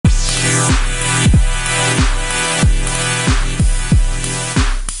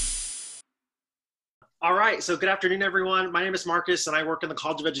right, so good afternoon, everyone. My name is Marcus, and I work in the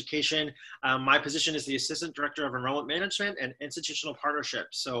College of Education. My position is the Assistant Director of Enrollment Management and Institutional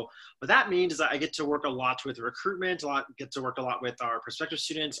Partnerships. So what that means is that I get to work a lot with recruitment, get to work a lot with our prospective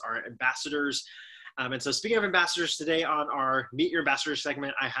students, our ambassadors. And so speaking of ambassadors, today on our Meet Your Ambassador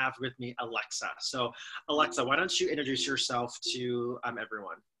segment, I have with me Alexa. So Alexa, why don't you introduce yourself to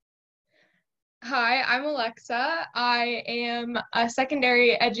everyone? Hi, I'm Alexa. I am a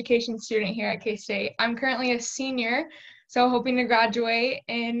secondary education student here at K-State. I'm currently a senior, so hoping to graduate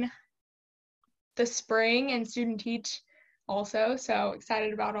in the spring and student teach also. So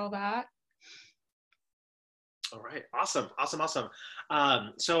excited about all that. All right, awesome.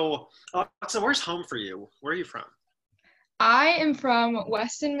 So Alexa, where's home for you? Where are you from? I am from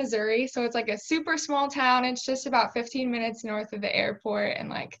Weston, Missouri, so it's like a super small town. It's just about 15 minutes north of the airport and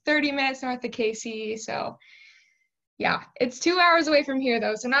like 30 minutes north of KC. So yeah, it's 2 hours away from here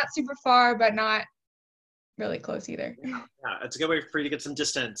though, so not super far, but not really close either. Yeah, it's a good way for you to get some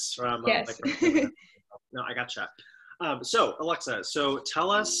distance from Yes. No, I gotcha. So Alexa, so tell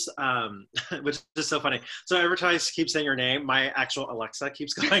us, which is so funny. So every time I keep saying your name, my actual Alexa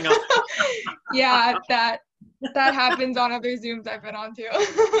keeps going up. Yeah, that happens on other Zooms I've been on too.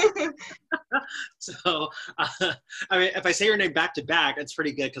 So, I mean, if I say your name back to back, it's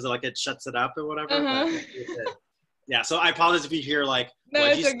pretty good because like it shuts it up or whatever. But yeah, so I apologize if you hear like no,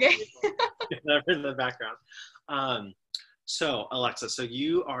 it's okay. in the background. So Alexa, so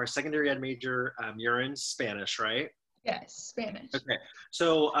you are a secondary ed major. You're in Spanish, right? Yes, Spanish. Okay.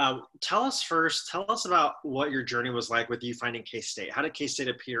 So tell us about what your journey was like with you finding K-State. How did K-State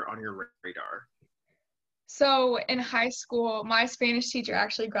appear on your radar? So in high school, my Spanish teacher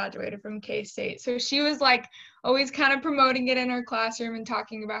actually graduated from K-State. So she was like always kind of promoting it in her classroom and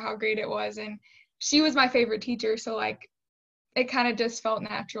talking about how great it was. And she was my favorite teacher. So like it kind of just felt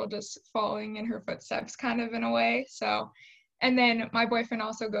natural, just following in her footsteps kind of in a way. So, and then my boyfriend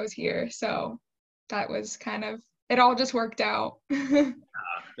also goes here. So that was kind of, it all just worked out. Yeah,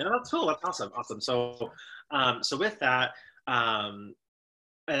 that's cool. That's awesome. So, so with that, and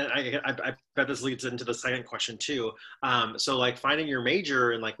I bet this leads into the second question too. So like finding your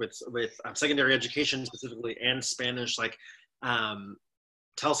major and like with secondary education specifically and Spanish, like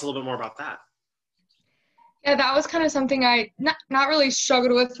tell us a little bit more about that. Yeah, that was kind of something I not really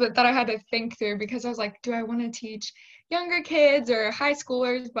struggled with, but that I had to think through because I was like, do I want to teach younger kids or high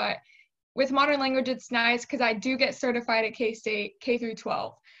schoolers? But with modern language, it's nice because I do get certified at K-State K through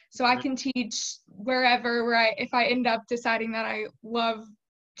 12. So I can teach wherever if I end up deciding that I love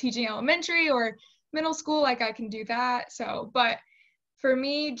teaching elementary or middle school, like I can do that. So, but for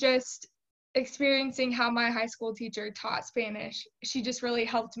me, just experiencing how my high school teacher taught Spanish, she just really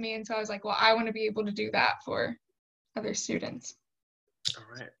helped me. And so I was like, well, I want to be able to do that for other students. All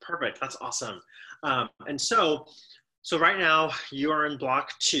right, perfect. That's awesome. And so right now you are in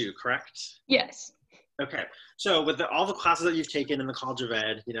block 2, correct? Yes. Okay, so with all the classes that you've taken in the College of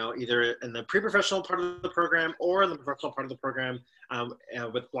Ed, either in the pre-professional part of the program or in the professional part of the program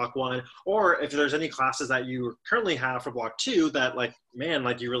with Block 1, or if there's any classes that you currently have for Block 2 that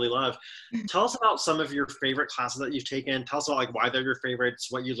you really love, tell us about some of your favorite classes that you've taken. Tell us about like why they're your favorites,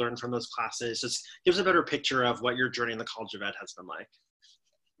 what you learned from those classes. Just give us a better picture of what your journey in the College of Ed has been like.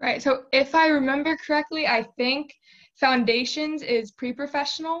 Right, so if I remember correctly, I think Foundations is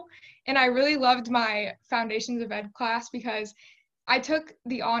pre-professional. And I really loved my Foundations of Ed class because I took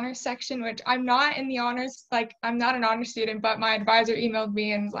the honors section, which I'm not in the honors, like I'm not an honors student, but my advisor emailed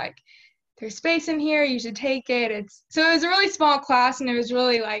me and was like, there's space in here, you should take it. So it was a really small class and it was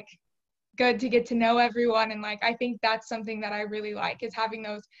really like good to get to know everyone. And like, I think that's something that I really like is having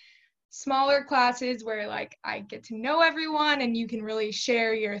those smaller classes where like I get to know everyone and you can really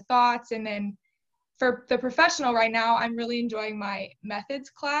share your thoughts. And then for the professional right now, I'm really enjoying my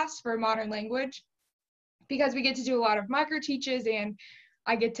methods class for modern language because we get to do a lot of micro teaches and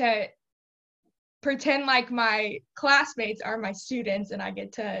I get to pretend like my classmates are my students and I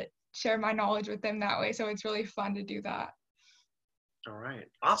get to share my knowledge with them that way. So it's really fun to do that. All right.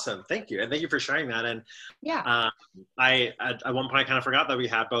 Awesome. Thank you. And thank you for sharing that. And yeah, I at one point I kind of forgot that we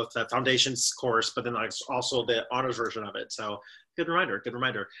had both the foundations course, but then also the honors version of it. So good reminder.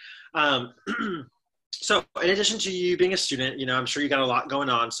 So in addition to you being a student, I'm sure you got a lot going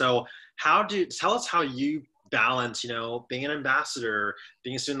on. So tell us how you balance, being an ambassador,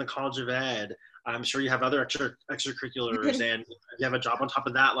 being a student in the College of Ed. I'm sure you have other extracurriculars and you have a job on top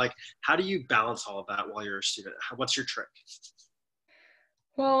of that. Like, how do you balance all of that while you're a student? What's your trick?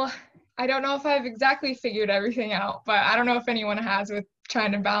 Well, I don't know if I've exactly figured everything out, but I don't know if anyone has with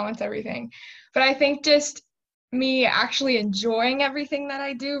trying to balance everything. But I think just me actually enjoying everything that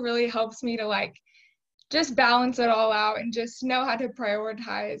I do really helps me to like just balance it all out and just know how to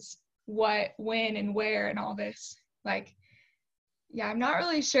prioritize what, when, and where and all this. Like, yeah, I'm not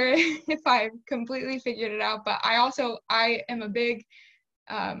really sure if I've completely figured it out, but I am a big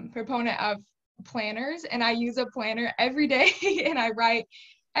proponent of planners, and I use a planner every day and I write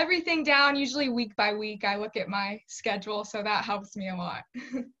everything down, usually week by week. I look at my schedule, so that helps me a lot.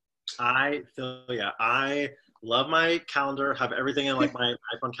 I feel, yeah, I love my calendar, have everything in like my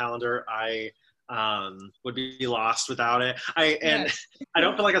iPhone calendar. I would be lost without it. Yes. I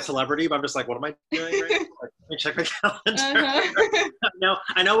don't feel like a celebrity, but I'm just like, what am I doing right now? Like, let me check my calendar. Uh-huh. No,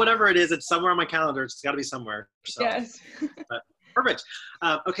 I know whatever it is, it's somewhere on my calendar. It's got to be somewhere. So, Yes. perfect.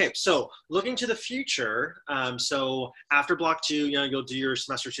 Okay, so looking to the future. So after Block 2, you'll do your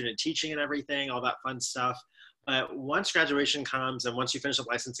semester student teaching and everything, all that fun stuff. But once graduation comes and once you finish up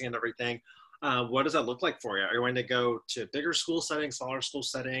licensing and everything, what does that look like for you? Are you going to go to a bigger school setting, smaller school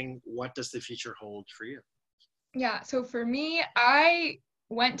setting? What does the future hold for you? Yeah, so for me, I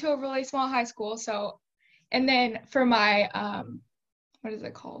went to a really small high school. So, and then for my, what is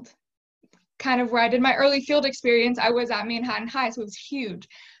it called? Kind of where I did my early field experience, I was at Manhattan High, so it was huge.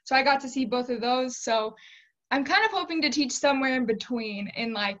 So I got to see both of those. So I'm kind of hoping to teach somewhere in between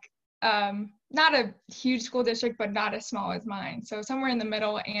in like, not a huge school district, but not as small as mine. So somewhere in the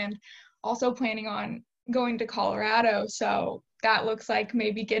middle, and also planning on going to Colorado. So that looks like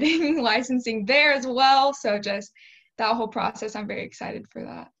maybe getting licensing there as well. So just that whole process, I'm very excited for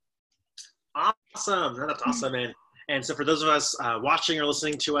that. Awesome. That's awesome. And so for those of us watching or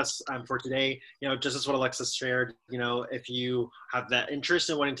listening to us for today, just as what Alexis shared, if you have that interest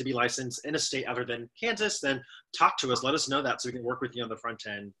in wanting to be licensed in a state other than Kansas, then talk to us. Let us know that so we can work with you on the front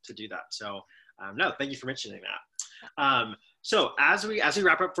end to do that. So no, thank you for mentioning that. So as we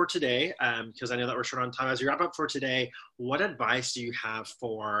wrap up for today, because I know that we're short on time, as we wrap up for today, what advice do you have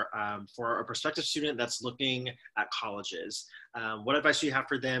for a prospective student that's looking at colleges? What advice do you have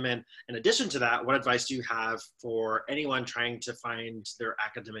for them? And in addition to that, what advice do you have for anyone trying to find their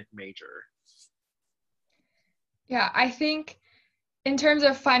academic major? Yeah, I think in terms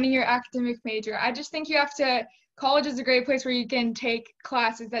of finding your academic major, I just think college is a great place where you can take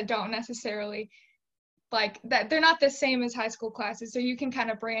classes that don't necessarily like that, they're not the same as high school classes. So you can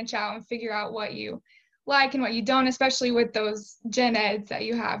kind of branch out and figure out what you like and what you don't, especially with those gen eds that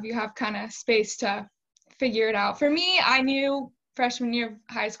you have kind of space to figure it out. For me, I knew freshman year of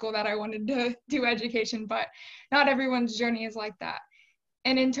high school that I wanted to do education, but not everyone's journey is like that.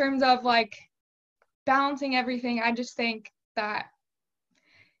 And in terms of like balancing everything, I just think that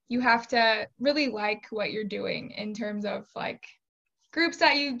you have to really like what you're doing in terms of like groups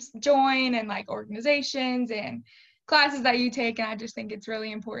that you join and like organizations and classes that you take. And I just think it's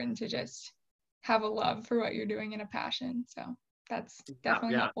really important to just have a love for what you're doing and a passion. So that's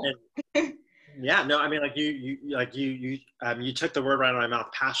definitely helpful. Yeah, no, I mean, like you took the word right out of my mouth,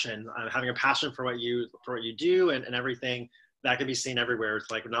 passion. Having a passion for what you do and everything that can be seen everywhere.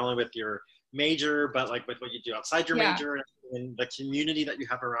 It's like not only with your major, but like with what you do outside your major and the community that you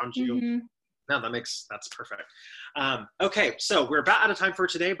have around you. Mm-hmm. No, that's perfect. Okay, so we're about out of time for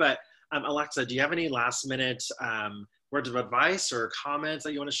today, but Alexa, do you have any last minute words of advice or comments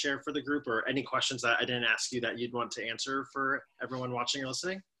that you want to share for the group, or any questions that I didn't ask you that you'd want to answer for everyone watching or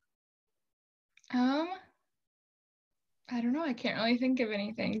listening? I don't know. I can't really think of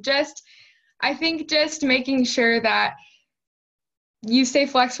anything. I think just making sure that you stay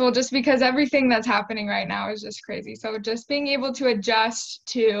flexible, just because everything that's happening right now is just crazy. So just being able to adjust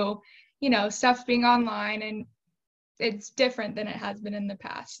to, stuff being online, and it's different than it has been in the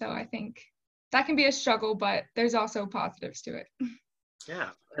past. So I think that can be a struggle, but there's also positives to it. Yeah,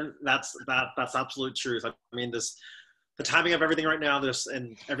 and that's absolute truth. I mean, the timing of everything right now,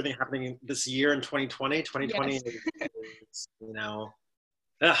 and everything happening this year in 2020 yes. is,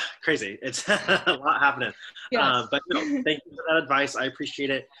 crazy. It's a lot happening. Yes. But thank you for that advice. I appreciate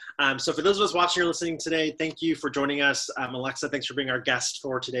it. So for those of us watching or listening today, thank you for joining us. Alexa, thanks for being our guest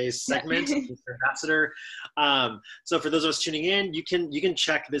for today's segment, Mr. Ambassador. So for those of us tuning in, you can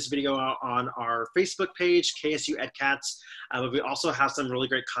check this video out on our Facebook page, KSU EdCats. But we also have some really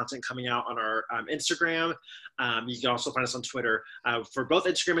great content coming out on our Instagram. You can also find us on Twitter. For both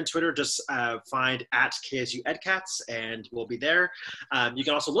Instagram and Twitter, just find at KSU EdCats, and we'll be there. You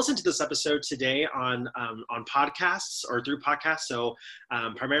can also listen to this episode today on podcasts or through podcasts. So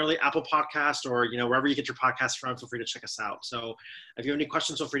primarily Apple Podcast, or wherever you get your podcasts from, feel free to check us out. So if you have any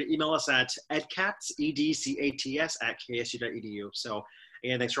questions, feel free to email us at edcats, EDCATS @ksu.edu. So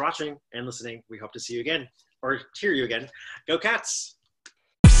again, thanks for watching and listening. We hope to see you again, or hear you again. Go Cats!